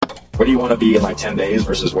Where do you want to be in like 10 days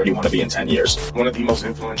versus where do you want to be in 10 years? One of the most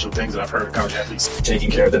influential things that I've heard of college athletes. Taking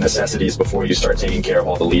care of the necessities before you start taking care of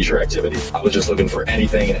all the leisure activity. I was just looking for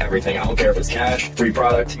anything and everything. I don't care if it's cash, free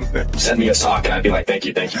product. Send me a sock and I'd be like, thank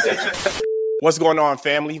you. What's going on,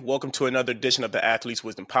 family? Welcome to another edition of the Athletes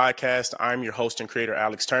Wisdom Podcast. I'm your host and creator,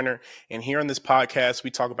 Alex Turner. And here on this podcast, we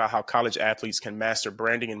talk about how college athletes can master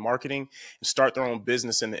branding and marketing and start their own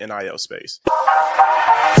business in the NIL space.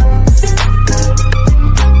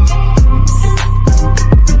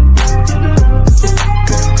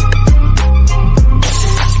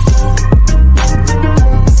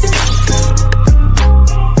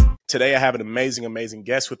 Today, I have an amazing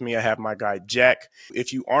guest with me. I have my guy, Jack.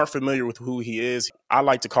 If you aren't familiar with who he is, I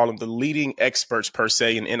like to call him the leading experts per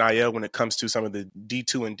se in NIL when it comes to some of the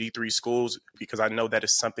D2 and D3 schools, because I know that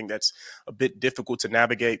is something that's a bit difficult to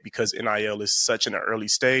navigate because NIL is such an early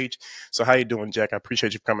stage. So how you doing, Jack? I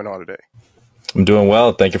appreciate you coming on today. I'm doing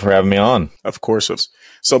well. Thank you for having me on. Of course.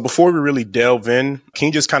 So before we really delve in, can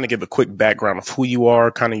you just kind of give a quick background of who you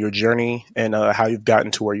are, kind of your journey, and how you've gotten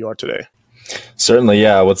to where you are today? Certainly,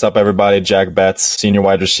 yeah. What's up, everybody? Jack Betts, senior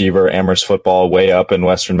wide receiver, Amherst football, way up in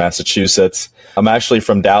Western Massachusetts. I'm actually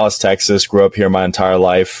from Dallas, Texas, grew up here my entire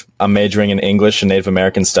life. I'm majoring in English and Native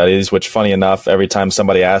American studies, which, funny enough, every time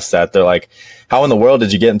somebody asks that, they're like, how in the world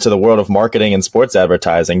did you get into the world of marketing and sports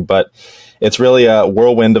advertising? But it's really a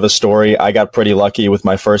whirlwind of a story. I got pretty lucky with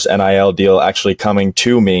my first NIL deal actually coming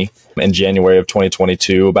to me in January of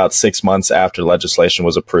 2022, about 6 months after legislation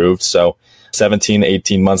was approved. So 17,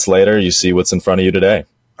 18 months later, you see what's in front of you today.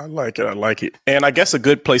 I like it. And I guess a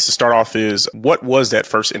good place to start off is, what was that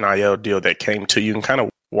first NIL deal that came to you, and kind of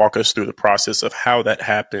walk us through the process of how that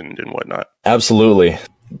happened and whatnot? Absolutely.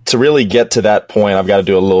 To really get to that point, I've got to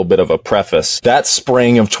do a little bit of a preface. That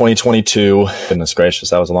spring of 2022, goodness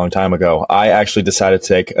gracious, that was a long time ago, I actually decided to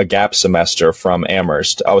take a gap semester from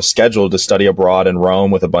Amherst. I was scheduled to study abroad in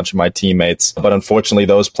Rome with a bunch of my teammates, but unfortunately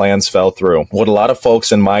those plans fell through. What a lot of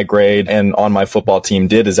folks in my grade and on my football team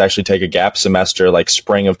did is actually take a gap semester like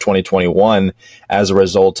spring of 2021 as a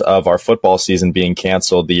result of our football season being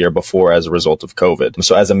canceled the year before as a result of COVID.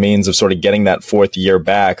 So as a means of sort of getting that fourth year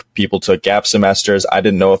back, people took gap semesters. I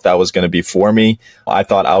didn't know if that was going to be for me. I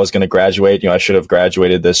thought I was going to graduate. I should have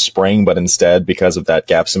graduated this spring, but instead, because of that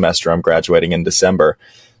gap semester, I'm graduating in December.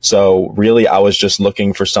 So really, I was just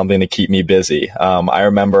looking for something to keep me busy. I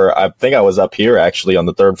remember, I think I was up here actually on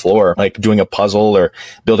the third floor, like doing a puzzle or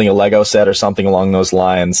building a Lego set or something along those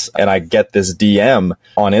lines. And I get this DM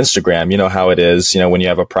on Instagram. You know how it is, when you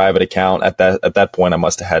have a private account. At that point, I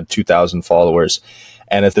must have had 2,000 followers.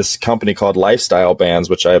 And it's this company called Lifestyle Bands,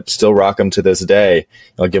 which I still rock them to this day.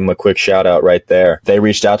 I'll give them a quick shout out right there. They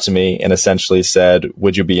reached out to me and essentially said,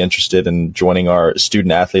 would you be interested in joining our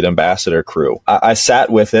student athlete ambassador crew? I sat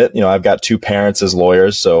with it. I've got two parents as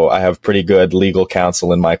lawyers, so I have pretty good legal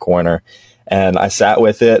counsel in my corner. And I sat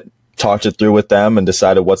with it, talked it through with them, and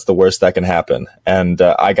decided what's the worst that can happen. And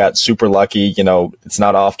I got super lucky. It's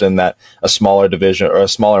not often that a smaller division or a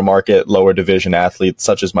smaller market, lower division athlete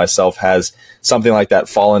such as myself has something like that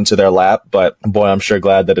fall into their lap. But boy, I'm sure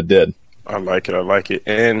glad that it did. I like it.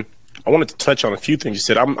 And I wanted to touch on a few things you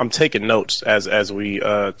said. I'm taking notes as we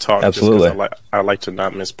talk. Absolutely. I like to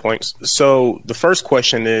not miss points. So the first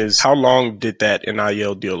question is, how long did that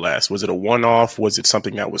NIL deal last? Was it a one-off? Was it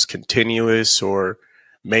something that was continuous, or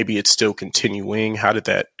maybe it's still continuing? How did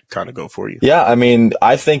that kind of go for you? Yeah,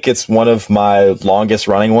 I think it's one of my longest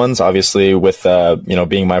running ones. Obviously, with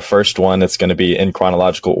being my first one, it's going to be in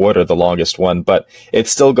chronological order the longest one, but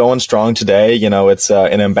it's still going strong today. It's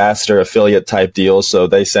an ambassador affiliate type deal, so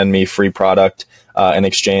they send me free product in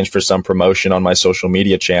exchange for some promotion on my social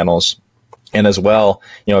media channels. And as well,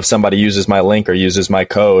 if somebody uses my link or uses my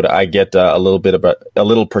code, I get a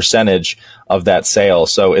little percentage of that sale.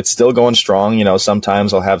 So it's still going strong.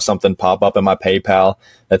 Sometimes I'll have something pop up in my PayPal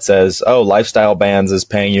that says, oh, Lifestyle Bands is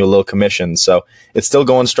paying you a little commission. So it's still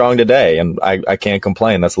going strong today, and I can't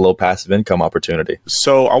complain. That's a little passive income opportunity.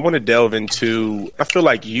 So I want to delve into, I feel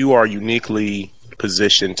like you are uniquely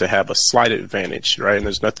positioned to have a slight advantage, right? And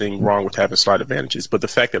there's nothing wrong with having slight advantages, but the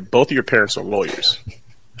fact that both of your parents are lawyers,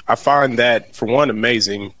 I find that, for one,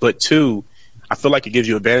 amazing, but two, I feel like it gives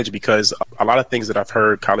you advantage because a lot of things that I've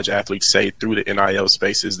heard college athletes say through the NIL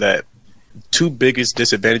space is that two biggest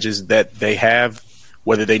disadvantages that they have,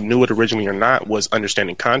 whether they knew it originally or not, was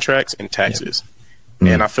understanding contracts and taxes. Yeah.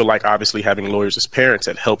 Mm-hmm. And I feel like obviously having lawyers as parents,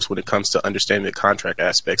 that helps when it comes to understanding the contract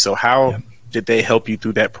aspect. So how did they help you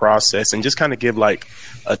through that process? And just kind of give like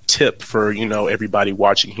a tip for, everybody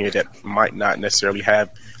watching here that might not necessarily have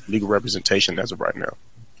legal representation as of right now.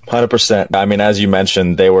 100%. I mean, as you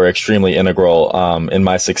mentioned, they were extremely integral in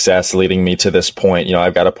my success, leading me to this point. You know,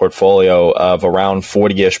 I've got a portfolio of around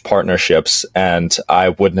 40-ish partnerships, and I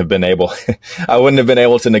wouldn't have been able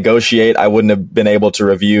to negotiate. I wouldn't have been able to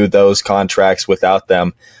review those contracts without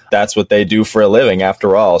them. That's what they do for a living,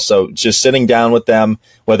 after all. So just sitting down with them,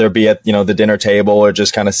 whether it be at, you know, the dinner table or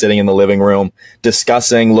just kind of sitting in the living room,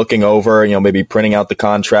 discussing, looking over, you know, maybe printing out the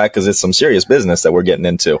contract, because it's some serious business that we're getting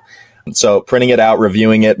into. So printing it out,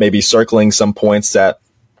 reviewing it, maybe circling some points that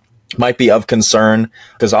might be of concern,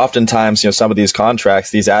 because oftentimes, you know, some of these contracts,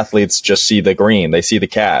 these athletes just see the green, they see the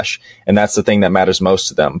cash, and that's the thing that matters most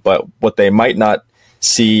to them. But what they might not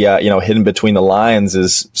see, you know, hidden between the lines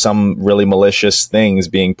is some really malicious things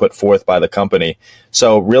being put forth by the company.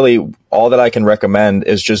 So really, all that I can recommend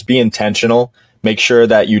is just be intentional. Make sure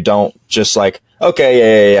that you don't just like,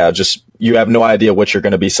 okay, yeah, just you have no idea what you're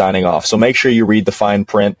going to be signing off. So make sure you read the fine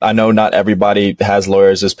print. I know not everybody has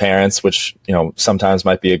lawyers as parents, which, you know, sometimes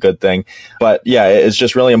might be a good thing. But yeah, it's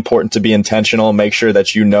just really important to be intentional. Make sure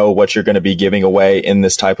that you know what you're going to be giving away in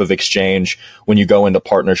this type of exchange when you go into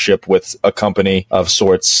partnership with a company of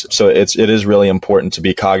sorts. So it is really important to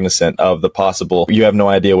be cognizant of the possible. You have no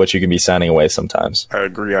idea what you can be signing away sometimes. I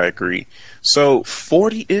agree. So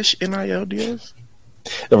 40-ish NIL deals?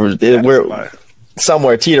 We're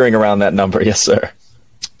somewhere teetering around that number. Yes, sir.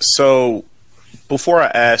 So before I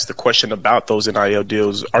ask the question about those NIL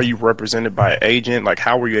deals, are you represented by an agent? Like,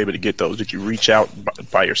 how were you able to get those? Did you reach out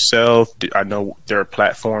by yourself? I know there are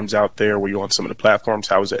platforms out there. Were you on some of the platforms?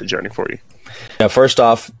 How was that journey for you? Yeah, first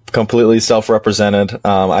off, completely self-represented.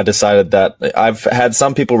 I decided that I've had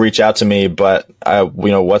some people reach out to me, but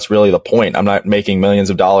what's really the point? I'm not making millions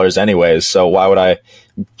of dollars anyways. So why would I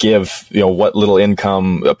give, you know,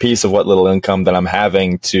 a piece of what little income that I'm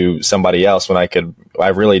having to somebody else when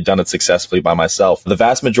I've really done it successfully by myself. The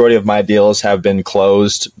vast majority of my deals have been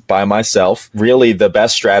closed by myself. Really, the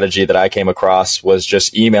best strategy that I came across was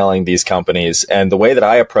just emailing these companies. And the way that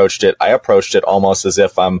I approached it almost as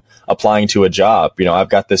if I'm applying to a job. You know, I've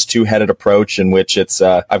got this two-headed approach in which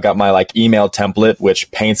I've got my email template,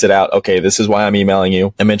 which paints it out. Okay, this is why I'm emailing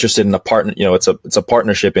you. I'm interested in a partner, you know, it's a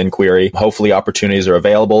partnership inquiry. Hopefully opportunities are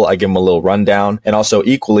available. I give them a little rundown. And also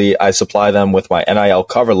equally, I supply them with my NIL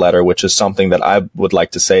cover letter, which is something that I would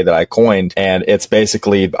like to say that I coined. And it's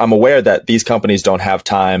basically, I'm aware that these companies don't have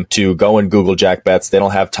time to go and Google Jack Betts. They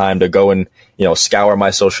don't have time to go and, you know, scour my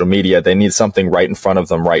social media. They need something right in front of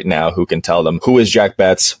them right now who can tell them, who is Jack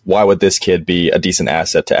Betts? Why would this kid be a decent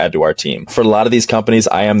asset to add to our team? For a lot of these companies,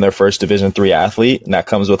 I am their first Division III athlete, and that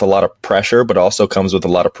comes with a lot of pressure, but also comes with a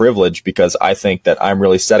lot of privilege, because I think that I'm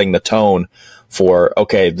really setting the tone for,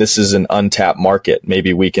 okay, this is an untapped market.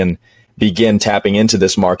 Maybe we can begin tapping into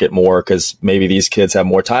this market more, because maybe these kids have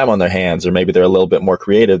more time on their hands, or maybe they're a little bit more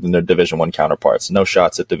creative than their Division I counterparts. No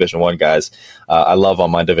shots at Division I guys. I love all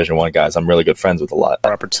my Division I guys. I'm really good friends with a lot.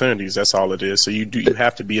 Opportunities, that's all it is. So you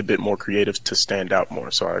have to be a bit more creative to stand out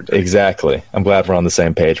more. So I agree. Exactly. I'm glad we're on the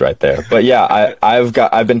same page right there. But yeah,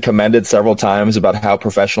 I've been commended several times about how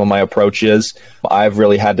professional my approach is. I've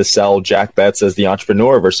really had to sell Jack Betts as the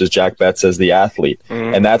entrepreneur versus Jack Betts as the athlete.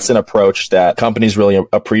 Mm-hmm. And that's an approach that companies really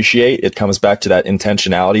appreciate. It comes back to that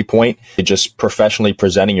intentionality point. You're just professionally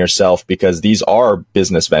presenting yourself, because these are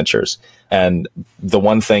business ventures. And the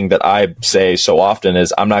one thing that I say so often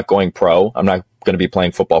is, I'm not going pro. I'm not going to be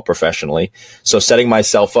playing football professionally. So setting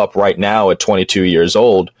myself up right now at 22 years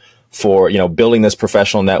old for, you know, building this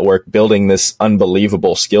professional network, building this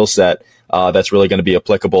unbelievable skill set that's really going to be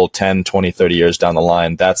applicable 10, 20, 30 years down the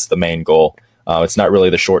line. That's the main goal. It's not really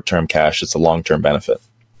the short-term cash. It's a long-term benefit.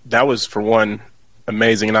 That was, for one,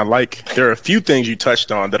 amazing. And there are a few things you touched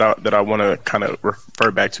on that I want to kind of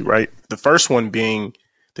refer back to, right? The first one being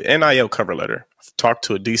the NIL cover letter. I've talked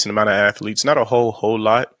to a decent amount of athletes, not a whole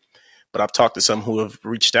lot, but I've talked to some who have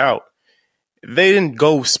reached out. They didn't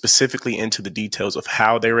go specifically into the details of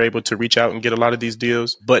how they were able to reach out and get a lot of these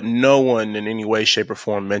deals, but no one in any way, shape, or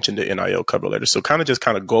form mentioned the NIL cover letter. So kind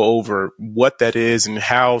of go over what that is and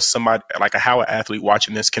how how an athlete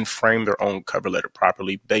watching this can frame their own cover letter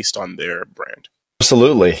properly based on their brand.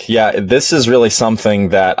 Absolutely. Yeah, this is really something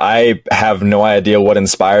that I have no idea what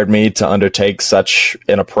inspired me to undertake such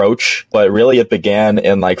an approach, but really it began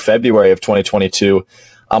in February of 2022.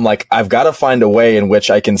 I'm like, I've got to find a way in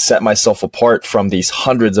which I can set myself apart from these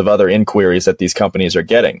hundreds of other inquiries that these companies are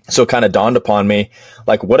getting. So it kind of dawned upon me,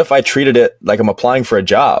 what if I treated it like I'm applying for a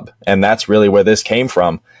job? And that's really where this came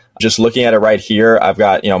from. Just looking at it right here, I've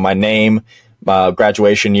got, my name,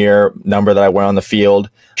 graduation year, number that I wear on the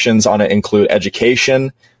field. Options on it include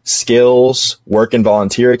education, skills, work and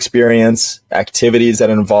volunteer experience, activities that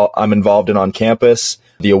I'm involved in on campus,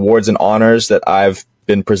 the awards and honors that I've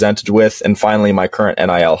been presented with, and finally my current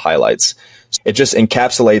NIL highlights. It just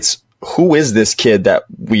encapsulates who is this kid that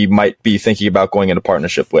we might be thinking about going into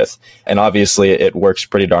partnership with. And obviously it works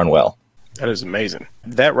pretty darn well. That is amazing.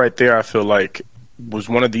 That right there, I feel like, was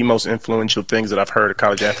one of the most influential things that I've heard a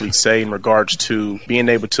college athlete say in regards to being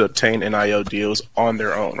able to obtain NIL deals on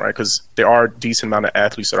their own, right? Because there are a decent amount of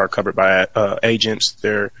athletes that are covered by agents.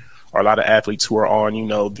 There are a lot of athletes who are on,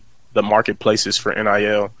 the marketplaces for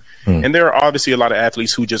NIL. And there are obviously a lot of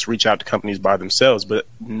athletes who just reach out to companies by themselves, but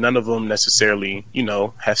none of them necessarily,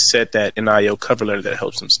 have set that NIL cover letter that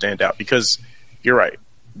helps them stand out. Because you're right.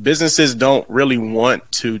 Businesses don't really want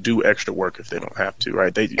to do extra work if they don't have to,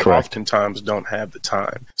 right? They oftentimes don't have the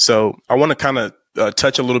time. So I want to kind of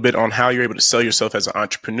touch a little bit on how you're able to sell yourself as an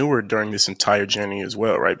entrepreneur during this entire journey as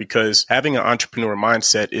well, right? Because having an entrepreneur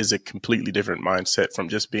mindset is a completely different mindset from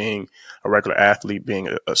just being a regular athlete, being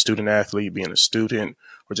a student athlete, being a student,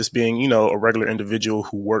 or just being, a regular individual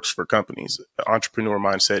who works for companies. The entrepreneur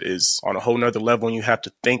mindset is on a whole nother level, and you have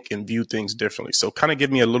to think and view things differently. So kind of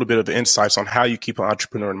give me a little bit of the insights on how you keep an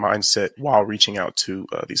entrepreneur mindset while reaching out to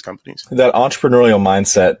these companies. That entrepreneurial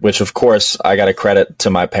mindset, which of course I got to credit to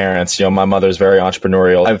my parents. My mother's very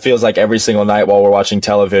entrepreneurial. It feels like every single night while we're watching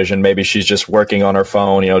television, maybe she's just working on her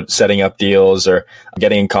phone, setting up deals or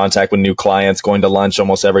getting in contact with new clients, going to lunch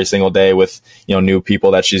almost every single day with, new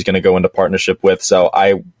people that she's going to go into partnership with. So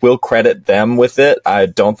I will credit them with it. I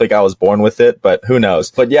don't think I was born with it, but who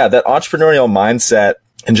knows? But yeah, that entrepreneurial mindset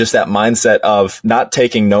and just that mindset of not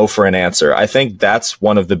taking no for an answer. I think that's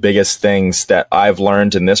one of the biggest things that I've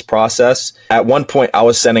learned in this process. At one point, I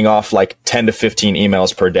was sending off like 10 to 15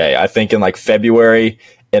 emails per day. I think in like February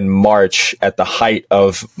and March, at the height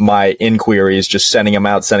of my inquiries, just sending them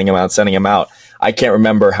out. I can't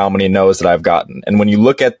remember how many no's that I've gotten. And when you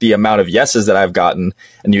look at the amount of yeses that I've gotten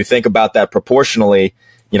and you think about that proportionally,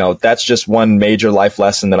 that's just one major life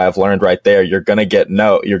lesson that I've learned right there. You're going to get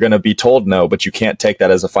no, you're going to be told no, but you can't take that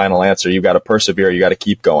as a final answer. You've got to persevere. You got to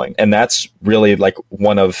keep going. And that's really like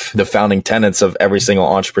one of the founding tenets of every single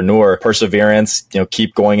entrepreneur: perseverance,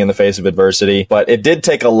 keep going in the face of adversity. But it did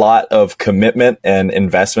take a lot of commitment and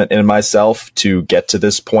investment in myself to get to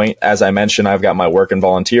this point. As I mentioned, I've got my work and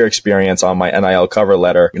volunteer experience on my NIL cover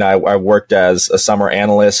letter. I worked as a summer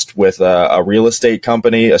analyst with a real estate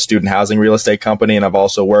company, a student housing real estate company, and I've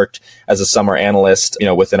also worked as a summer analyst,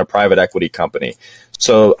 within a private equity company.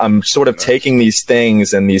 So I'm sort of taking these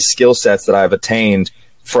things and these skill sets that I've attained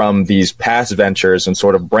from these past ventures and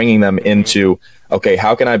sort of bringing them into, okay,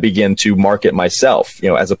 how can I begin to market myself,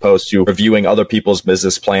 as opposed to reviewing other people's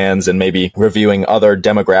business plans and maybe reviewing other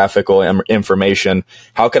demographical information.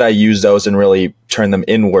 How could I use those and really turn them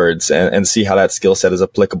inwards and see how that skill set is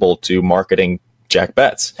applicable to marketing Jack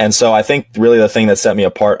Betts? And so I think really the thing that set me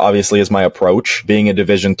apart, obviously, is my approach. Being a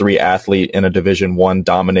Division III athlete in a Division I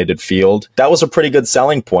dominated field, that was a pretty good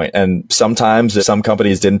selling point. And sometimes some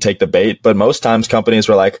companies didn't take the bait, but most times companies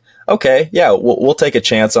were like, okay, yeah, we'll take a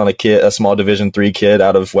chance on a small Division III kid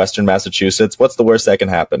out of Western Massachusetts. What's the worst that can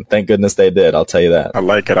happen? Thank goodness they did. I'll tell you that. I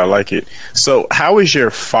like it. So how is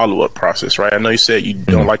your follow-up process, right? I know you said you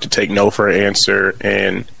don't like to take no for an answer,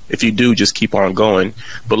 and if you do, just keep on going.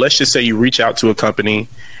 But let's just say you reach out to a company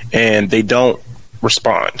and they don't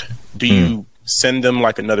respond. Do you send them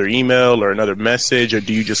like another email or another message, or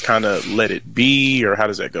do you just kind of let it be, or how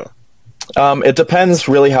does that go? It depends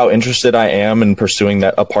really how interested I am in pursuing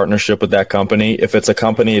a partnership with that company. If it's a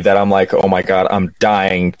company that I'm like, oh my God, I'm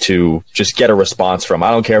dying to just get a response from,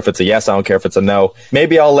 I don't care if it's a yes, I don't care if it's a no,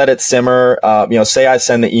 maybe I'll let it simmer. Say I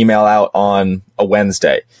send the email out on a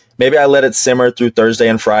Wednesday. Maybe I let it simmer through Thursday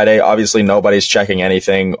and Friday. Obviously, nobody's checking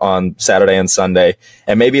anything on Saturday and Sunday.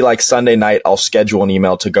 And maybe like Sunday night, I'll schedule an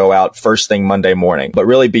email to go out first thing Monday morning. But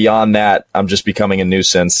really beyond that, I'm just becoming a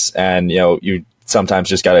nuisance. And, you sometimes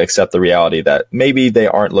just got to accept the reality that maybe they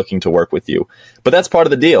aren't looking to work with you. But that's part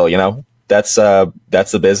of the deal, That's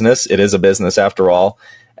the business. It is a business after all.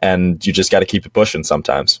 And you just got to keep it pushing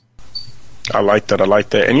sometimes. I like that.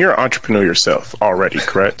 And you're an entrepreneur yourself already,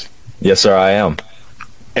 correct? Yes, sir, I am.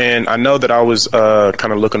 And I know that I was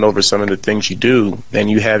kind of looking over some of the things you do, and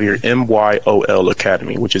you have your MYOL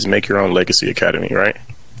Academy, which is Make Your Own Legacy Academy, right?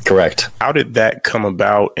 Correct. How did that come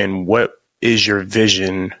about, and what is your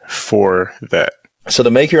vision for that? So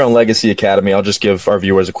the Make Your Own Legacy Academy, I'll just give our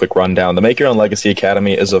viewers a quick rundown. The Make Your Own Legacy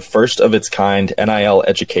Academy is a first of its kind NIL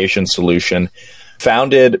education solution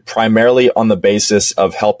founded primarily on the basis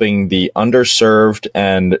of helping the underserved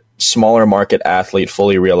and smaller market athlete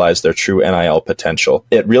fully realize their true NIL potential.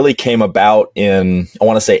 It really came about in, I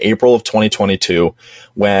want to say, April of 2022,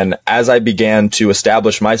 when as I began to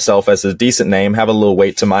establish myself as a decent name, have a little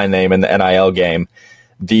weight to my name in the NIL game,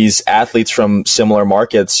 these athletes from similar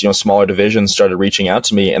markets, smaller divisions started reaching out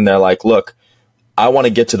to me, and they're like, look, I want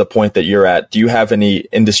to get to the point that you're at. Do you have any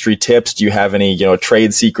industry tips? Do you have any,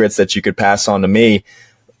 trade secrets that you could pass on to me?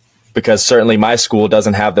 Because certainly my school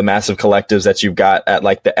doesn't have the massive collectives that you've got at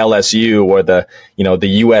like the LSU or the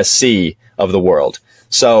USC of the world.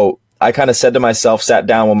 So I kind of said to myself, sat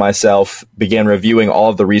down with myself, began reviewing all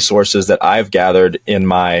of the resources that I've gathered in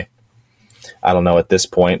my, I don't know, at this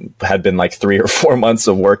point, had been like 3 or 4 months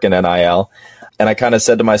of work in NIL. And I kind of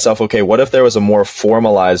said to myself, okay, what if there was a more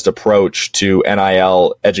formalized approach to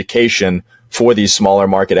NIL education for these smaller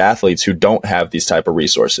market athletes who don't have these type of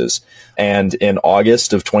resources? And in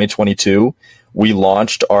August of 2022, we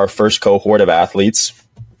launched our first cohort of athletes,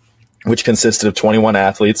 which consisted of 21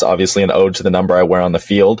 athletes, obviously an ode to the number I wear on the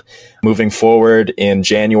field. Moving forward, in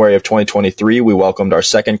January of 2023, we welcomed our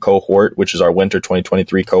second cohort, which is our winter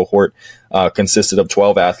 2023 cohort, consisted of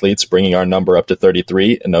 12 athletes, bringing our number up to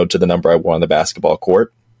 33, an ode to the number I wore on the basketball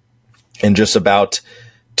court. And just about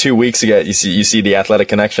 2 weeks ago, you see the athletic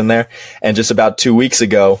connection there. And just about 2 weeks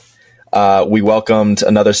ago, we welcomed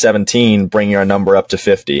another 17, bringing our number up to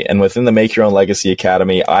 50. And within the Make Your Own Legacy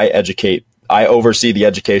Academy, I oversee the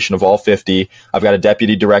education of all 50. I've got a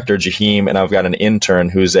deputy director, Jaheim, and I've got an intern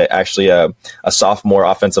who's actually a sophomore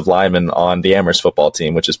offensive lineman on the Amherst football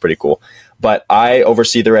team, which is pretty cool. But I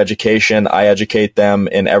oversee their education. I educate them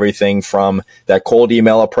in everything from that cold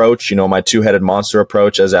email approach, my two-headed monster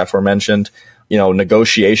approach, as aforementioned,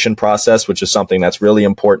 negotiation process, which is something that's really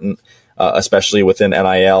important, especially within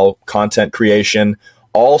NIL, content creation,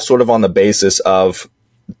 all sort of on the basis of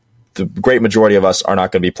the great majority of us are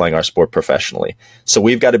not going to be playing our sport professionally. So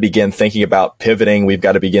we've got to begin thinking about pivoting. We've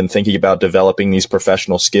got to begin thinking about developing these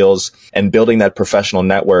professional skills and building that professional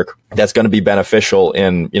network that's going to be beneficial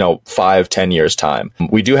in, 5-10 years time.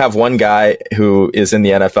 We do have one guy who is in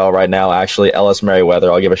the NFL right now, actually, Ellis Merriweather.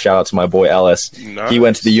 I'll give a shout out to my boy Ellis. Nice. He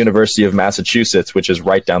went to the University of Massachusetts, which is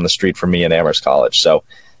right down the street from me in Amherst College. So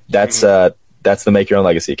that's the Make Your Own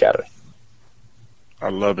Legacy Academy. I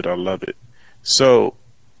love it. I love it. So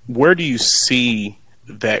where do you see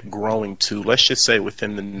that growing to, let's just say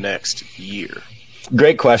within the next year?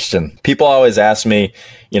 Great question. People always ask me,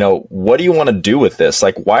 what do you want to do with this?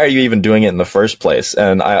 Like, why are you even doing it in the first place?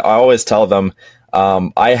 And I always tell them,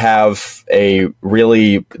 I have a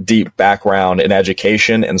really deep background in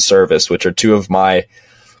education and service, which are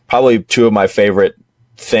probably two of my favorite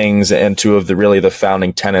things and two of the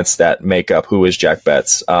founding tenets that make up Who is Jack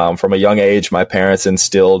Betts. From a young age, my parents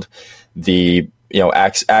instilled the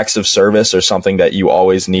acts of service are something that you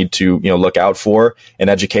always need to, look out for. And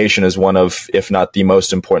education is one of, if not the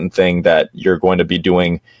most important thing that you're going to be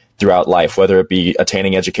doing throughout life, whether it be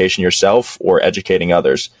attaining education yourself or educating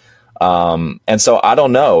others. And so I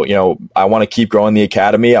don't know, I want to keep growing the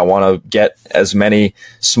academy. I want to get as many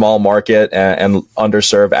small market and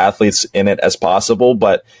underserved athletes in it as possible,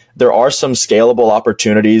 but there are some scalable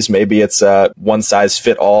opportunities. Maybe it's one size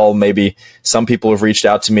fit all. Maybe some people have reached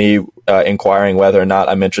out to me inquiring whether or not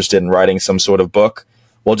I'm interested in writing some sort of book.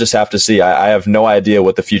 We'll just have to see. I have no idea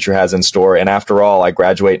what the future has in store. And after all, I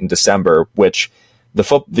graduate in December, which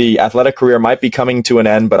the athletic career might be coming to an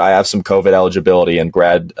end, but I have some COVID eligibility and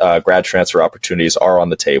grad transfer opportunities are on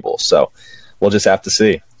the table. So we'll just have to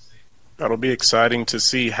see. That'll be exciting to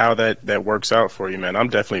see how that works out for you, man. I'm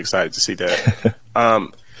definitely excited to see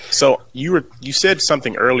that. So you said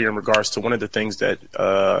something earlier in regards to one of the things that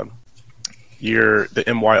the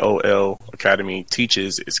MYOL Academy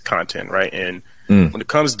teaches is content, right? And when it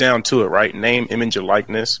comes down to it, right, name, image, and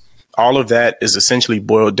likeness, all of that is essentially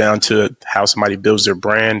boiled down to how somebody builds their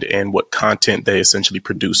brand and what content they essentially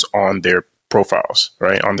produce on their profiles,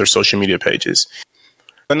 right, on their social media pages.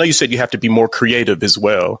 I know you said you have to be more creative as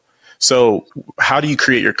well. So how do you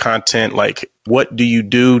create your content? Like, what do you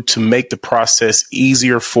do to make the process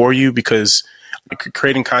easier for you? Because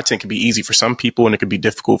creating content can be easy for some people and it can be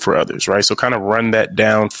difficult for others, right? So kind of run that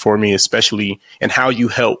down for me, especially in how you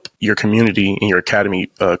help your community and your academy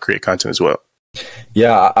create content as well.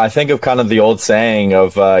 Yeah, I think of kind of the old saying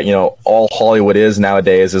of, all Hollywood is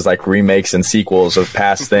nowadays is like remakes and sequels of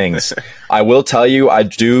past things. I will tell you, I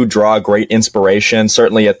do draw great inspiration,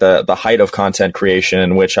 certainly at the height of content creation,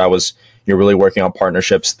 in which I was really working on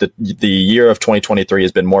partnerships. The year of 2023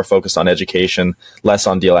 has been more focused on education, less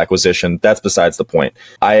on deal acquisition. That's besides the point.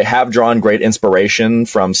 I have drawn great inspiration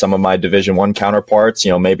from some of my Division I counterparts.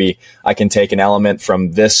 Maybe I can take an element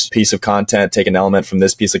from this piece of content, take an element from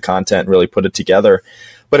this piece of content, and really put it together.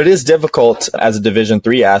 But it is difficult as a Division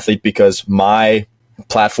III athlete because my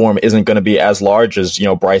platform isn't going to be as large as,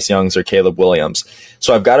 Bryce Young's or Caleb Williams.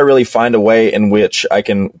 So I've got to really find a way in which I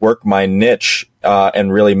can work my niche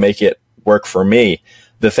and really make it work for me.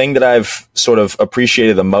 The thing that I've sort of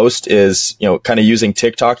appreciated the most is, kind of using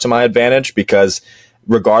TikTok to my advantage, because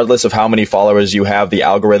regardless of how many followers you have, the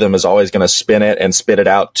algorithm is always going to spin it and spit it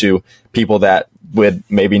out to people that would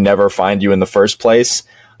maybe never find you in the first place.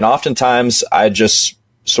 And oftentimes I just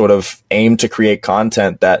sort of aim to create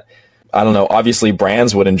content that, I don't know, obviously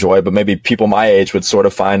brands would enjoy, but maybe people my age would sort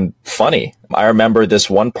of find funny. I remember this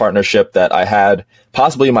one partnership that I had,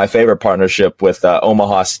 possibly my favorite partnership with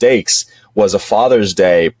Omaha Steaks, was a Father's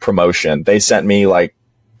Day promotion. They sent me like,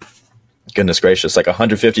 goodness gracious, like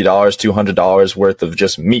 $150, $200 worth of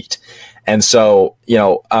just meat. And so,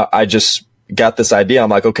 I just got this idea. I'm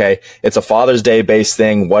like, okay, it's a Father's Day based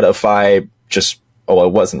thing. What if I just,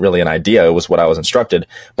 it wasn't really an idea. It was what I was instructed.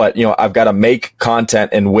 But, I've got to make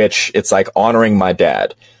content in which it's like honoring my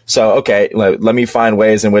dad. So, okay, let me find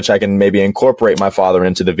ways in which I can maybe incorporate my father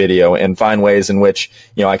into the video and find ways in which,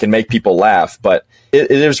 I can make people laugh. But it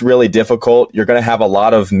is really difficult. You're going to have a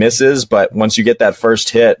lot of misses, but once you get that first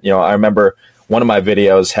hit, I remember one of my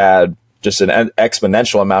videos had just an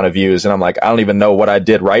exponential amount of views. And I'm like, I don't even know what I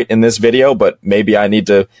did right in this video, but maybe I need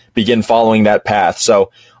to begin following that path.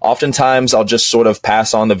 So oftentimes I'll just sort of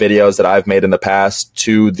pass on the videos that I've made in the past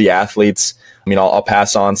to the athletes. I'll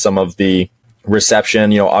pass on some of the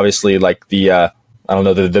reception, obviously like the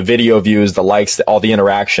video views, the likes, all the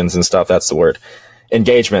interactions and stuff. That's the word.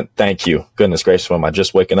 Engagement. Thank you. Goodness gracious. Am I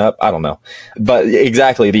just waking up? I don't know. But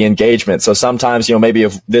exactly, the engagement. So sometimes, maybe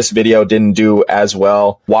if this video didn't do as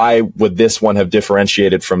well, why would this one have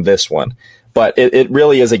differentiated from this one? But it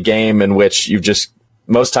really is a game in which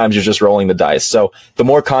most times you're just rolling the dice. So the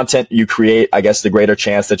more content you create, I guess the greater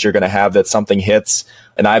chance that you're going to have that something hits.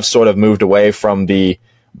 And I've sort of moved away from the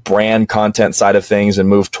brand content side of things and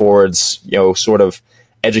moved towards, sort of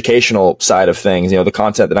educational side of things. The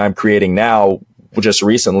content that I'm creating now, just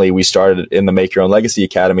recently, we started in the Make Your Own Legacy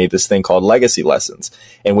Academy, this thing called Legacy Lessons,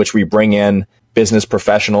 in which we bring in business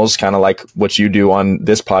professionals, kind of like what you do on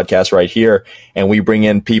this podcast right here. And we bring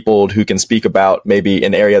in people who can speak about maybe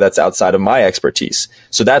an area that's outside of my expertise.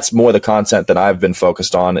 So that's more the content that I've been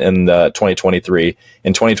focused on in 2023.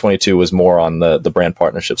 And 2022 was more on the brand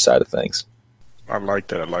partnership side of things. I like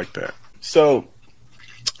that. So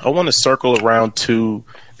I want to circle around to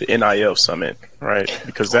the NIL Summit, right?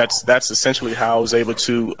 Because that's essentially how I was able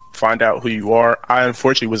to find out who you are. I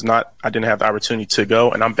unfortunately I didn't have the opportunity to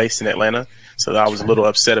go, and I'm based in Atlanta. So I was a little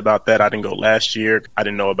upset about that. I didn't go last year. I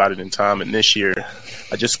didn't know about it in time. And this year,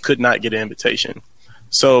 I just could not get an invitation.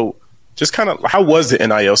 So just kind of, how was the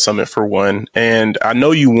NIL Summit for one? And I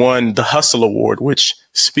know you won the Hustle Award, which,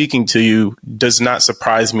 speaking to you, does not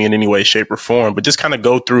surprise me in any way, shape, or form. But just kind of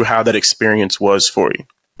go through how that experience was for you.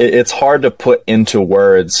 It's hard to put into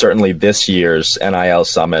words, certainly this year's NIL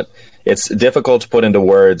Summit. It's difficult to put into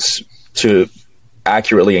words to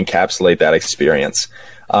accurately encapsulate that experience.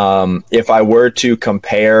 If I were to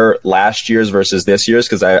compare last year's versus this year's,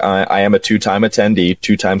 because I am a two-time attendee,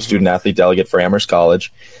 two-time student-athlete delegate for Amherst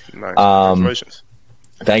College. Nice. Congratulations.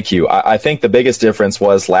 Thank you. I think the biggest difference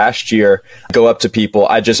was last year, go up to people.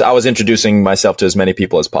 I was introducing myself to as many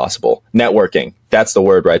people as possible. Networking. That's the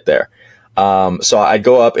word right there. So I'd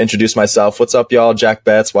go up, introduce myself. What's up, y'all? Jack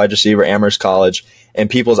Betts, wide receiver, Amherst College. And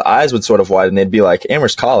people's eyes would sort of widen. They'd be like,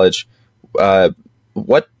 Amherst College?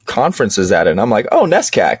 What conference is that in? I'm like, oh,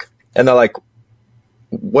 NESCAC. And they're like,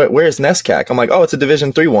 where's NESCAC? I'm like, oh, it's a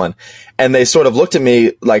Division III one. And they sort of looked at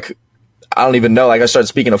me like, I don't even know. Like I started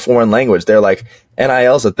speaking a foreign language. They're like,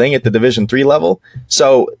 NIL's a thing at the Division III level.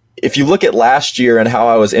 So if you look at last year and how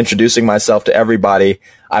I was introducing myself to everybody,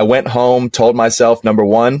 I went home, told myself, number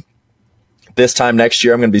one, this time next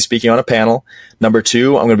year, I'm going to be speaking on a panel. Number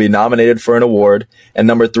two, I'm going to be nominated for an award. And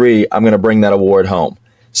number three, I'm going to bring that award home.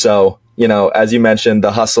 So, as you mentioned,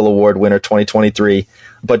 the Hustle Award winner 2023.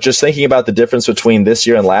 But just thinking about the difference between this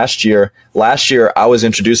year and last year I was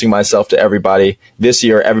introducing myself to everybody. This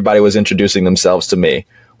year, everybody was introducing themselves to me,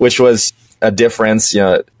 which was a difference,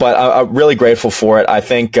 but I'm really grateful for it. I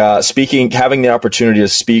think having the opportunity to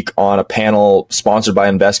speak on a panel sponsored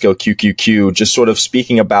by Invesco QQQ, just sort of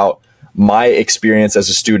speaking about my experience as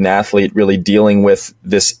a student athlete, really dealing with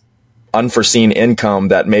this unforeseen income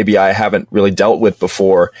that maybe I haven't really dealt with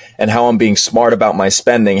before, and how I'm being smart about my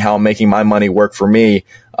spending, how I'm making my money work for me,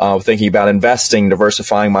 thinking about investing,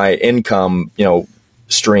 diversifying my income,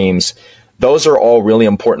 streams. Those are all really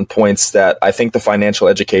important points that I think the financial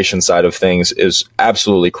education side of things is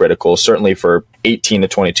absolutely critical, certainly for 18 to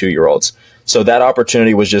 22-year-olds. So that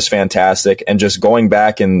opportunity was just fantastic. And just going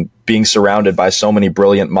back and being surrounded by so many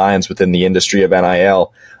brilliant minds within the industry of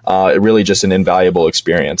NIL, it really just an invaluable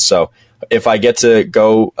experience. So if I get to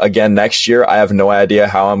go again next year, I have no idea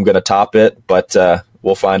how I'm going to top it, but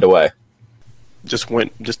we'll find a way.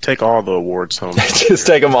 Just take all the awards home. Just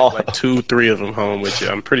take them all. Like 2, 3 of them home with you.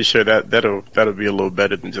 I'm pretty sure that'll be a little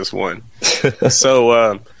better than just one.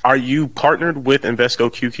 So, are you partnered with Invesco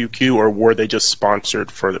QQQ, or were they just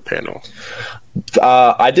sponsored for the panel?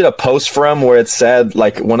 I did a post for them where it said,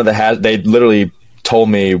 like, one of the they literally told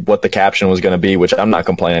me what the caption was going to be, which I'm not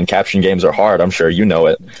complaining. Caption games are hard. I'm sure you know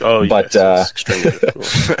it. Oh, but, yes, it's extremely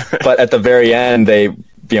difficult. But at the very end, they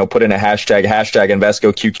put in a hashtag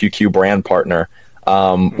Invesco QQQ brand partner,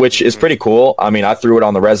 which is pretty cool. I mean, I threw it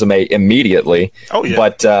on the resume immediately. Oh yeah,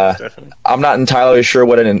 but definitely. I'm not entirely sure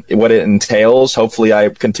what it entails. Hopefully, I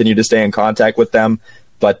continue to stay in contact with them.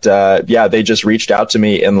 But yeah, they just reached out to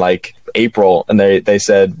me in like April, and they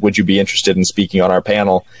said, "Would you be interested in speaking on our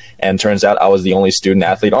panel?" And turns out I was the only student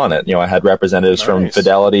athlete on it. I had representatives from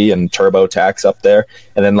Fidelity and TurboTax up there,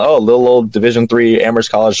 and then little old Division III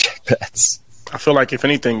Amherst College bets. I feel like, if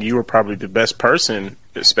anything, you were probably the best person,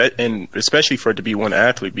 and especially for it to be one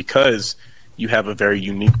athlete, because you have a very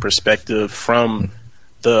unique perspective from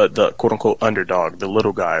the quote unquote underdog, the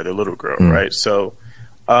little guy or the little girl, right? So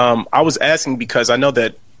I was asking because I know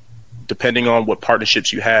that depending on what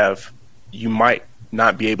partnerships you have, you might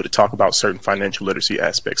not be able to talk about certain financial literacy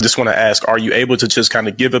aspects. Just want to ask, are you able to just kind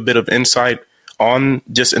of give a bit of insight on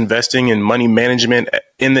just investing in money management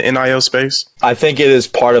in the NIL space? I think it is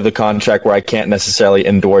part of the contract where I can't necessarily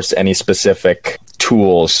endorse any specific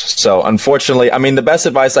tools. So unfortunately, I mean, the best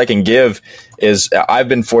advice I can give is I've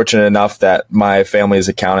been fortunate enough that my family's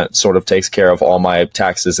accountant sort of takes care of all my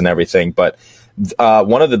taxes and everything. But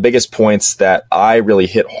one of the biggest points that I really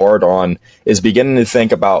hit hard on is beginning to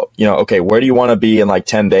think about, okay, where do you want to be in like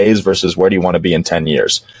 10 days versus where do you want to be in 10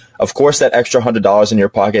 years? Of course, that extra $100 in your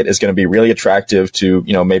pocket is going to be really attractive to,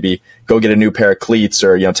 maybe go get a new pair of cleats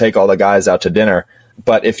or, take all the guys out to dinner.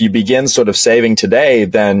 But if you begin sort of saving today,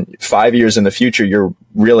 then 5 years in the future, you're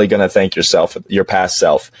really going to thank your past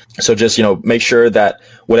self. So just, make sure that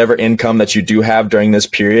whatever income that you do have during this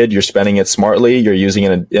period, you're spending it smartly, you're using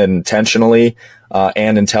it intentionally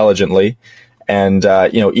and intelligently. And,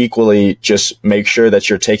 equally just make sure that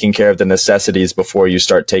you're taking care of the necessities before you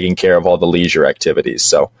start taking care of all the leisure activities.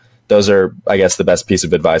 So those are, I guess, the best piece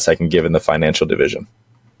of advice I can give in the financial division.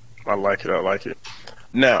 I like it.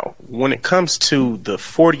 Now, when it comes to the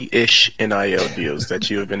 40-ish NIL deals that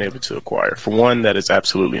you have been able to acquire, for one, that is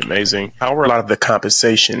absolutely amazing. How are a lot of the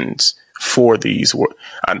compensations for these?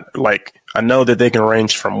 I know that they can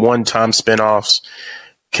range from one-time spinoffs,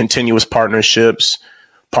 continuous partnerships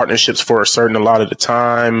for a certain allotted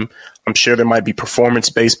time. I'm sure there might be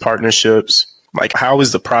performance-based partnerships. Like, how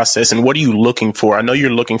is the process, and what are you looking for? I know you're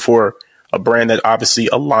looking for a brand that obviously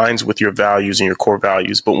aligns with your values and your core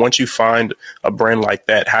values. But once you find a brand like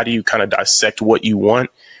that, how do you kind of dissect what you want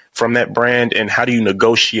from that brand? And how do you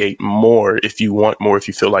negotiate more if you want more, if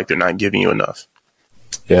you feel like they're not giving you enough?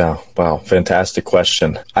 Yeah. Wow. Fantastic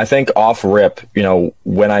question. I think off rip,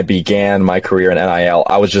 when I began my career in NIL,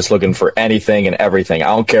 I was just looking for anything and everything. I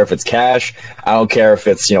don't care if it's cash. I don't care if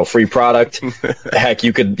it's, free product. Heck,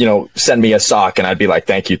 you could, send me a sock and I'd be like,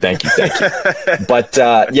 thank you. But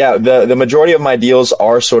yeah, the majority of my deals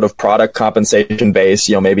are sort of product compensation based.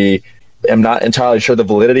 Maybe I'm not entirely sure the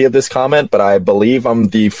validity of this comment, but I believe I'm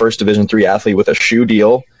the first Division III athlete with a shoe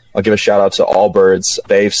deal. I'll give a shout out to Allbirds.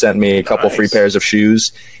 They've sent me a couple free pairs of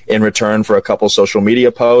shoes in return for a couple social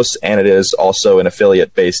media posts, and it is also an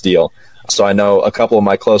affiliate-based deal. So I know a couple of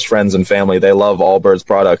my close friends and family, they love Allbirds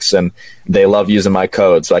products, and they love using my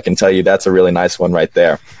code. So I can tell you that's a really nice one right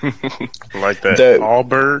there. Like that.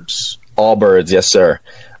 Allbirds? Allbirds, yes, sir.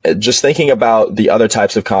 Just thinking about the other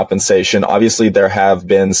types of compensation, obviously there have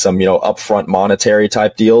been some, upfront monetary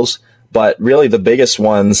type deals. But really the biggest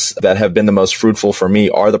ones that have been the most fruitful for me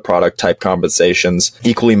are the product type compensations,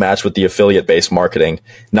 equally matched with the affiliate based marketing.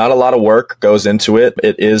 Not a lot of work goes into it.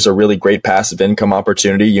 It is a really great passive income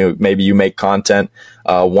opportunity. Maybe you make content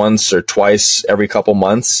once or twice every couple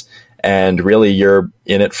months, and really you're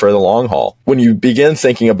in it for the long haul. When you begin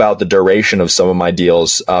thinking about the duration of some of my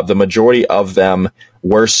deals, the majority of them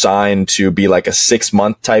were signed to be like a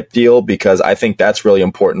 6-month type deal, because I think that's really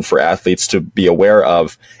important for athletes to be aware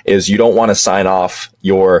of, is you don't want to sign off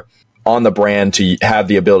your on the brand to have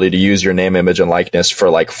the ability to use your name, image, and likeness for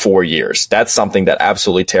like 4 years. That's something that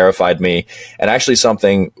absolutely terrified me, and actually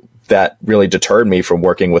something that really deterred me from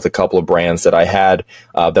working with a couple of brands that I had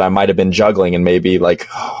that I might have been juggling, and maybe like,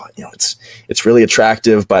 it's really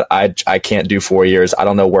attractive, but I can't do 4 years. I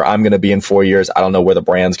don't know where I'm going to be in 4 years. I don't know where the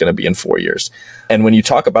brand's going to be in 4 years. And when you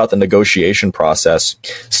talk about the negotiation process,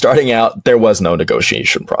 starting out, there was no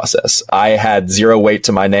negotiation process. I had zero weight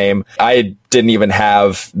to my name. I didn't even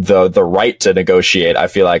have the right to negotiate, I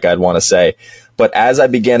feel like I'd want to say. But as I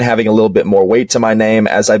began having a little bit more weight to my name,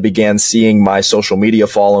 as I began seeing my social media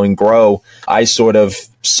following grow, I sort of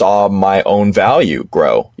saw my own value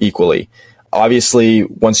grow equally. Obviously,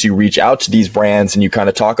 once you reach out to these brands and you kind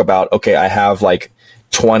of talk about, okay, I have like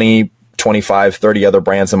 20, 25, 30 other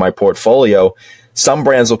brands in my portfolio, some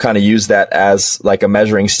brands will kind of use that as like a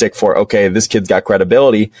measuring stick for, okay, this kid's got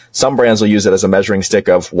credibility. Some brands will use it as a measuring stick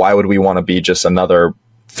of why would we want to be just another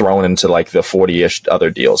thrown into like the 40-ish other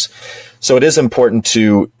deals. So it is important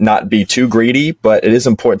to not be too greedy, but it is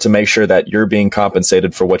important to make sure that you're being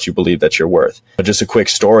compensated for what you believe that you're worth. Just a quick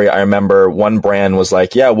story. I remember one brand was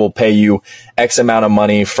like, yeah, we'll pay you X amount of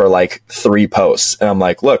money for like 3 posts. And I'm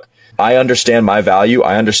like, look, I understand my value.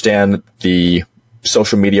 I understand the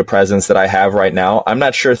social media presence that I have right now. I'm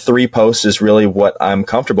not sure 3 posts is really what I'm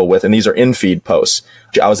comfortable with. And these are in-feed posts.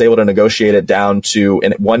 I was able to negotiate it down to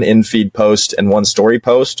 1 in-feed post and 1 story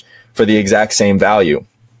post for the exact same value.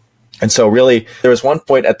 And so really, there was one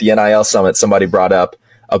point at the NIL Summit somebody brought up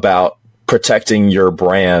about protecting your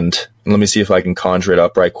brand. Let me see if I can conjure it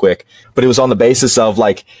up right quick. But it was on the basis of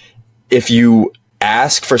like, if you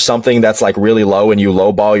ask for something that's like really low and you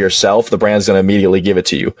lowball yourself, the brand's going to immediately give it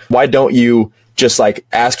to you. Why don't you just like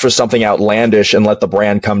ask for something outlandish and let the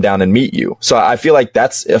brand come down and meet you? So I feel like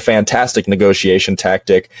that's a fantastic negotiation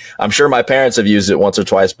tactic. I'm sure my parents have used it once or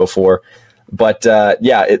twice before. But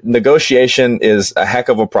negotiation is a heck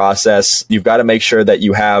of a process. You've got to make sure that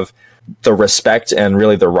you have the respect and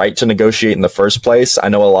really the right to negotiate in the first place. I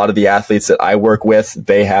know a lot of the athletes that I work with,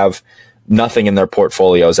 they have nothing in their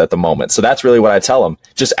portfolios at the moment. So that's really what I tell them.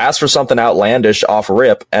 Just ask for something outlandish off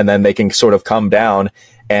rip, and then they can sort of come down,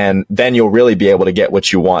 and then you'll really be able to get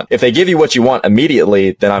what you want. If they give you what you want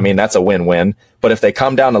immediately, then, I mean, that's a win-win. But if they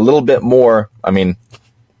come down a little bit more, I mean,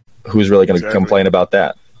 who's really going to complain about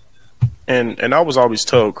that? And I was always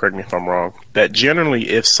told, correct me if I'm wrong, that generally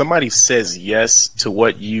if somebody says yes to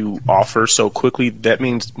what you offer so quickly, that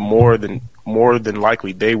means more than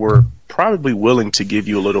likely they were probably willing to give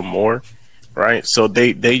you a little more, right? So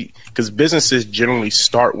they because businesses generally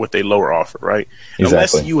start with a lower offer, right?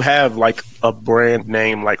 Exactly. Unless you have like a brand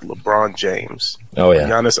name like LeBron James, oh yeah,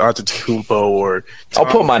 Giannis Antetokounmpo, or I'll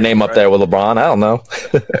put my name up there with LeBron. I don't know.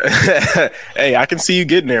 Hey, I can see you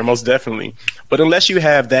getting there, most definitely. But unless you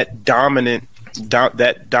have that dominating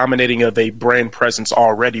of a brand presence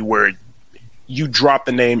already, where you drop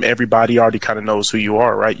the name, everybody already kind of knows who you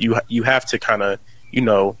are, right? You have to kind of,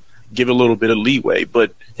 give a little bit of leeway.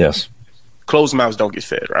 But yes, closed mouths don't get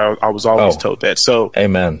fed, right? I was always told that. So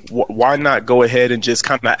amen. Why not go ahead and just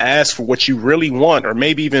kind of ask for what you really want, or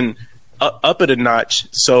maybe even up it a notch?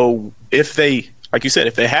 So if they, like you said,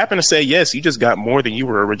 if they happen to say yes, you just got more than you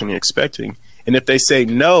were originally expecting. And if they say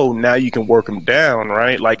no, now you can work them down,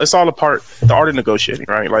 right? Like, it's all the art of negotiating,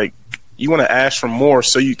 right? Like, you want to ask for more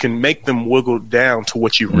so you can make them wiggle down to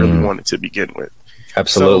what you really wanted to begin with.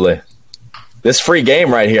 Absolutely. So, this free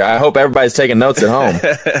game right here. I hope everybody's taking notes at home.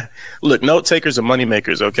 Look, note takers are money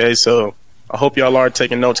makers, okay? So I hope y'all are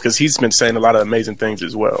taking notes, because he's been saying a lot of amazing things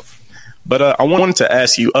as well. But I wanted to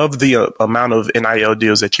ask you, of the amount of NIL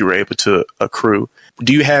deals that you were able to accrue,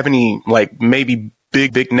 do you have any, like, maybe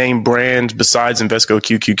big name brands besides Invesco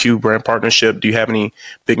QQQ brand partnership? Do you have any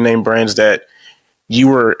big name brands that you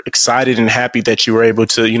were excited and happy that you were able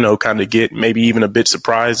to, kind of get, maybe even a bit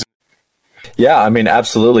surprised? Yeah, I mean,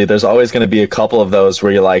 absolutely. There's always going to be a couple of those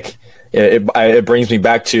where you're like, it brings me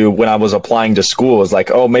back to when I was applying to school. It's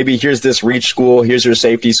like, oh, maybe here's this Reach school, here's your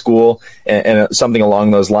safety school, and something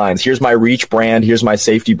along those lines. Here's my Reach brand, here's my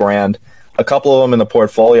safety brand. A couple of them in the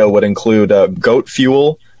portfolio would include Goat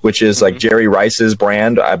Fuel, which is like Jerry Rice's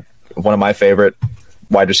brand. One of my favorite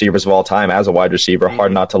wide receivers of all time as a wide receiver.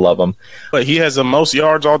 Hard not to love him. But he has the most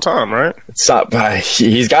yards all time, right?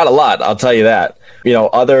 He's got a lot, I'll tell you that.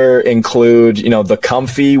 Other include, the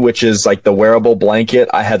Comfy, which is like the wearable blanket.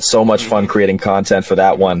 I had so much fun creating content for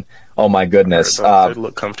that one. Oh my goodness. They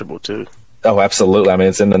look comfortable too. Oh, absolutely. I mean,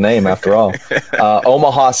 it's in the name after all.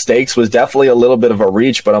 Omaha Steaks was definitely a little bit of a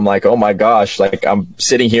reach, but I'm like, oh my gosh, like I'm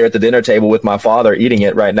sitting here at the dinner table with my father eating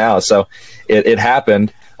it right now. So it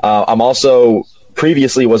happened. I'm also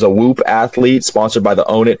previously was a Whoop athlete sponsored by the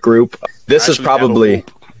Own It group. This is probably,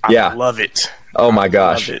 I love it. Oh my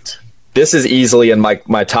gosh. Love it. This is easily in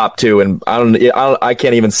my top 2, and I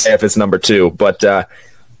can't even say if it's number 2, but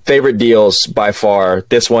favorite deals by far.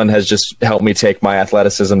 This one has just helped me take my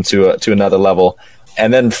athleticism to another level.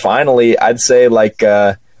 And then finally, I'd say like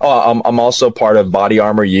I'm also part of Body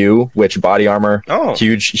Armor U, which Body Armor,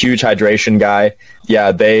 huge hydration guy.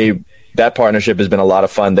 Yeah, they that partnership has been a lot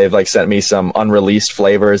of fun. They've like sent me some unreleased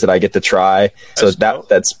flavors that I get to try. So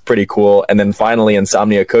that's pretty cool. And then finally,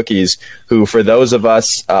 Insomnia Cookies, who for those of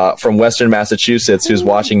us from Western Massachusetts who's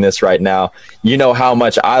watching this right now, you know how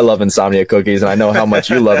much I love Insomnia Cookies, and I know how much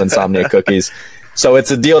you love Insomnia Cookies. So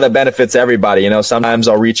it's a deal that benefits everybody. You know, sometimes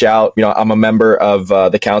I'll reach out. You know, I'm a member of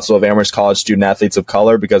the Council of Amherst College Student Athletes of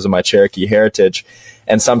Color because of my Cherokee heritage.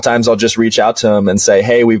 And sometimes I'll just reach out to them and say,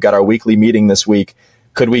 hey, we've got our weekly meeting this week.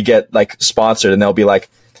 Could we get like sponsored? And they'll be like,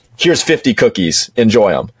 here's 50 cookies.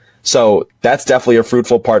 Enjoy them. So that's definitely a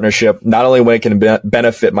fruitful partnership, not only when it can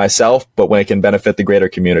benefit myself, but when it can benefit the greater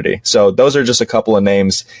community. So those are just a couple of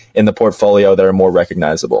names in the portfolio that are more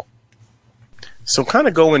recognizable. So kind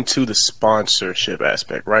of go into the sponsorship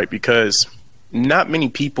aspect, right? Because not many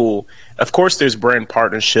people, of course, there's brand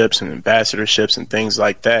partnerships and ambassadorships and things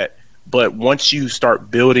like that. But once you start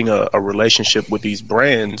building a relationship with these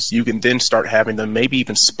brands, you can then start having them maybe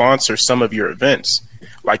even sponsor some of your events.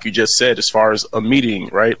 Like you just said, as far as a meeting,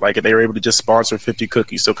 right? Like they were able to just sponsor 50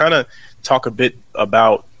 cookies. So kind of talk a bit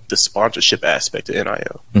about the sponsorship aspect of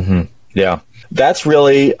NIL. Mm-hmm. Yeah. That's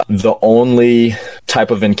really the only type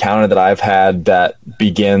of encounter that I've had that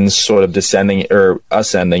begins sort of descending or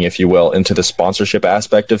ascending, if you will, into the sponsorship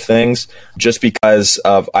aspect of things, just because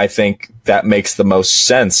of, I think that makes the most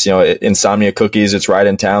sense. You know, Insomnia Cookies, it's right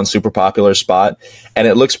in town, super popular spot. And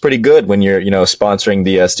it looks pretty good when you're, you know, sponsoring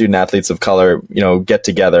the student athletes of color, you know, get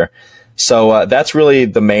together. So that's really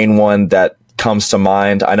the main one that comes to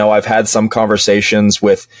mind. I know I've had some conversations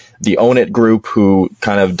with the Own It group, who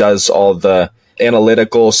kind of does all the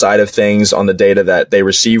analytical side of things on the data that they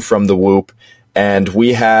receive from the Whoop. And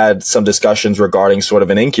we had some discussions regarding sort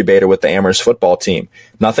of an incubator with the Amherst football team.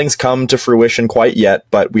 Nothing's come to fruition quite yet,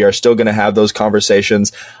 but we are still going to have those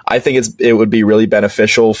conversations. I think it would be really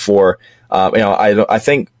beneficial for, I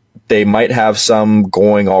think they might have some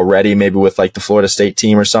going already, maybe with like the Florida State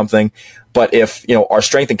team or something. But if, you know, our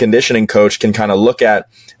strength and conditioning coach can kind of look at,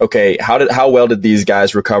 okay, how well did these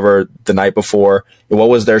guys recover the night before? What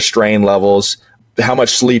was their strain levels? How much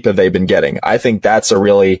sleep have they been getting? I think that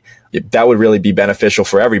would really be beneficial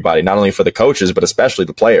for everybody, not only for the coaches, but especially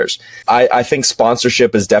the players. I think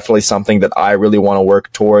sponsorship is definitely something that I really want to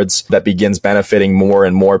work towards, that begins benefiting more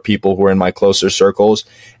and more people who are in my closer circles.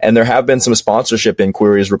 And there have been some sponsorship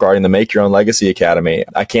inquiries regarding the Make Your Own Legacy Academy.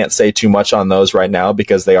 I can't say too much on those right now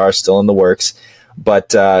because they are still in the works, but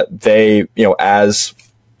they, you know, as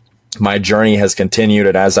my journey has continued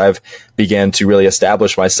and as I've began to really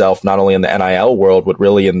establish myself, not only in the NIL world, but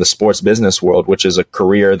really in the sports business world, which is a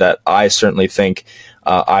career that I certainly think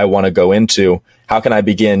I want to go into. How can I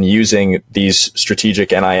begin using these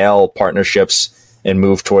strategic NIL partnerships and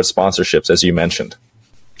move towards sponsorships, as you mentioned?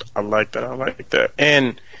 I like that.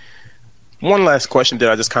 And one last question that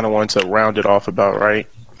I just kind of wanted to round it off about, right?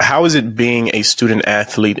 How is it being a student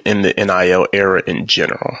athlete in the NIL era in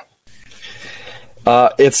general?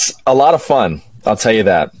 It's a lot of fun. I'll tell you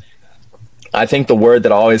that. I think the word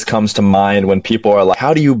that always comes to mind when people are like,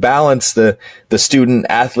 how do you balance the student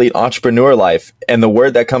athlete entrepreneur life? And the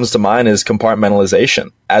word that comes to mind is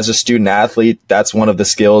compartmentalization. As a student athlete, that's one of the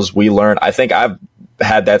skills we learn. I think I've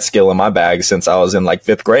had that skill in my bag since I was in like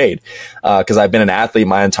 5th grade, because I've been an athlete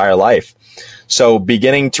my entire life. So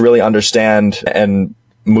beginning to really understand and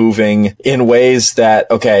moving in ways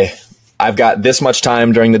that, okay, I've got this much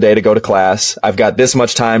time during the day to go to class. I've got this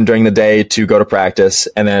much time during the day to go to practice.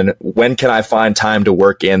 And then when can I find time to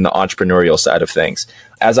work in the entrepreneurial side of things?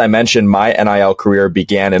 As I mentioned, my NIL career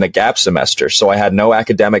began in a gap semester. So I had no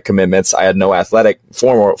academic commitments. I had no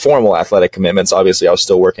formal athletic commitments. Obviously, I was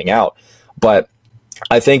still working out. But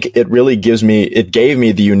I think it gave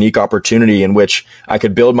me the unique opportunity in which I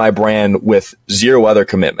could build my brand with 0 other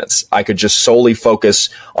commitments. I could just solely focus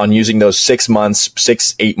on using those 8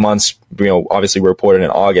 months, you know, obviously we reported in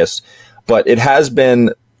August, but it has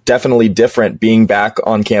been definitely different being back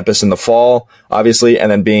on campus in the fall, obviously, and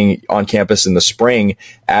then being on campus in the spring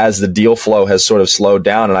as the deal flow has sort of slowed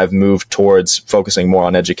down and I've moved towards focusing more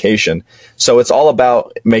on education. So it's all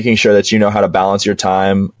about making sure that you know how to balance your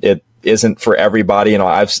time. It isn't for everybody. You know,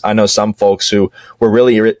 I know some folks who were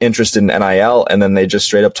really interested in NIL and then they just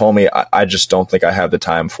straight up told me, I just don't think I have the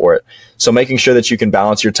time for it. So making sure that you can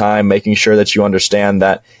balance your time, making sure that you understand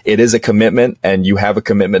that it is a commitment and you have a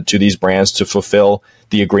commitment to these brands to fulfill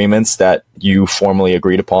the agreements that you formally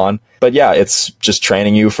agreed upon. But yeah, it's just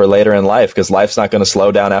training you for later in life, because life's not going to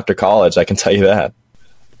slow down after college. I can tell you that.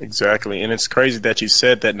 Exactly. And it's crazy that you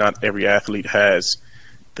said that not every athlete has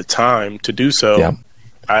the time to do so. Yeah.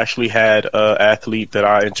 I actually had an athlete that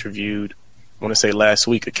I interviewed, I want to say last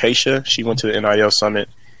week, Acacia. She went to the NIL Summit.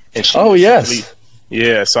 And she yes.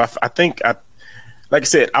 Yeah, so I think like I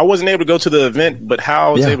said, I wasn't able to go to the event, but how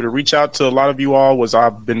I was able to reach out to a lot of you all was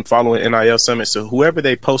I've been following NIL Summit. So whoever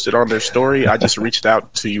they posted on their story, I just reached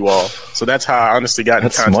out to you all. So that's how I honestly got in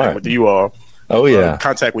contact with you all. Oh, yeah.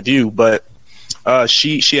 Contact with you. But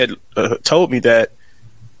she had told me that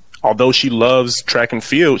although she loves track and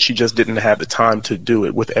field, she just didn't have the time to do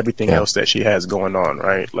it with everything else that she has going on,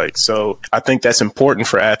 right? Like, so I think that's important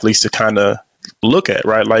for athletes to kind of look at,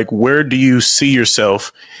 right? Like, where do you see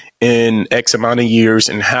yourself in X amount of years,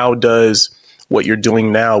 and how does what you're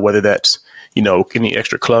doing now, whether that's, you know, any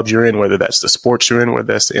extra clubs you're in, whether that's the sports you're in,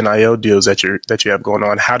 whether that's the NIL deals that you have going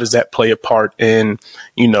on, how does that play a part in,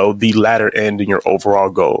 you know, the latter end in your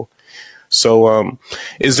overall goal? So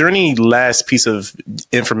is there any last piece of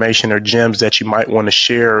information or gems that you might want to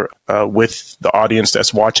share with the audience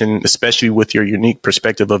that's watching, especially with your unique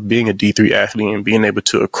perspective of being a D3 athlete and being able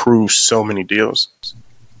to accrue so many deals?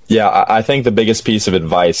 Yeah, I think the biggest piece of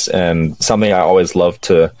advice, and something I always love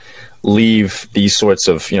to leave these sorts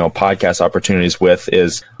of, you know, podcast opportunities with,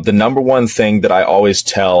 is the number one thing that I always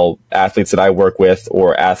tell athletes that I work with,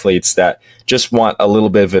 or athletes that just want a little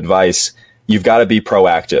bit of advice. You've got to be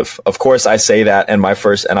proactive. Of course, I say that, and my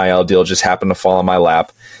first NIL deal just happened to fall on my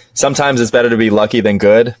lap. Sometimes it's better to be lucky than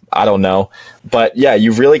good. I don't know. But yeah,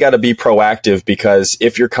 you've really got to be proactive, because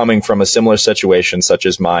if you're coming from a similar situation such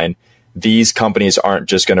as mine, these companies aren't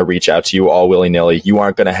just going to reach out to you all willy-nilly. You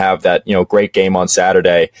aren't going to have that, you know, great game on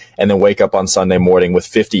Saturday and then wake up on Sunday morning with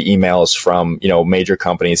 50 emails from, you know, major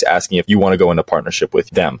companies asking if you want to go into partnership with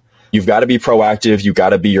them. You've got to be proactive. You've got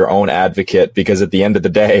to be your own advocate, because at the end of the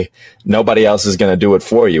day, nobody else is going to do it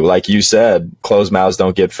for you. Like you said, closed mouths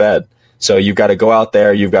don't get fed. So you've got to go out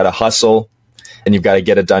there, you've got to hustle, and you've got to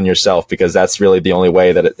get it done yourself, because that's really the only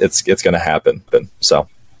way that it's going to happen. So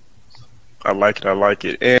I like it. I like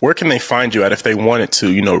it. And where can they find you at if they wanted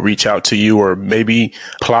to, you know, reach out to you or maybe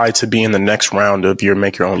apply to be in the next round of your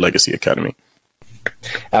Make Your Own Legacy Academy?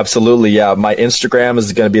 Absolutely. Yeah. My Instagram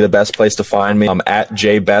is going to be the best place to find me. I'm at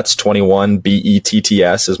jbetts21,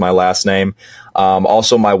 BETTS is my last name.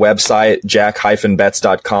 Also my website,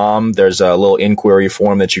 jack-betts.com. There's a little inquiry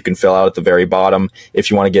form that you can fill out at the very bottom. If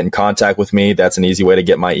you want to get in contact with me, that's an easy way to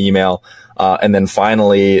get my email. And then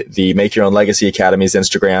finally, the Make Your Own Legacy Academy's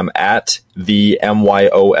Instagram at the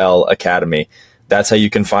MYOL Academy. That's how you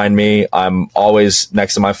can find me. I'm always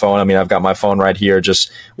next to my phone. I mean, I've got my phone right here,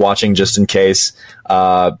 just watching just in case.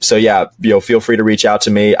 So yeah, you know, feel free to reach out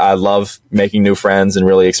to me. I love making new friends and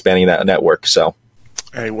really expanding that network. So,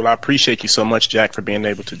 hey, well, I appreciate you so much, Jack, for being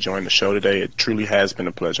able to join the show today. It truly has been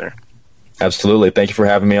a pleasure. Absolutely. Thank you for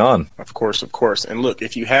having me on. Of course, of course. And look,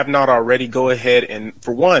 if you have not already, go ahead and,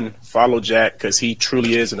 for one, follow Jack, because he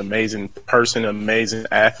truly is an amazing person, amazing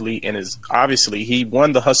athlete, and is obviously, he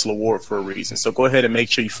won the Hustle Award for a reason. So go ahead and make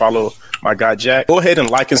sure you follow my guy, Jack. Go ahead and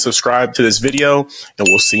like and subscribe to this video, and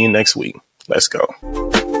we'll see you next week. Let's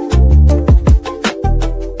go.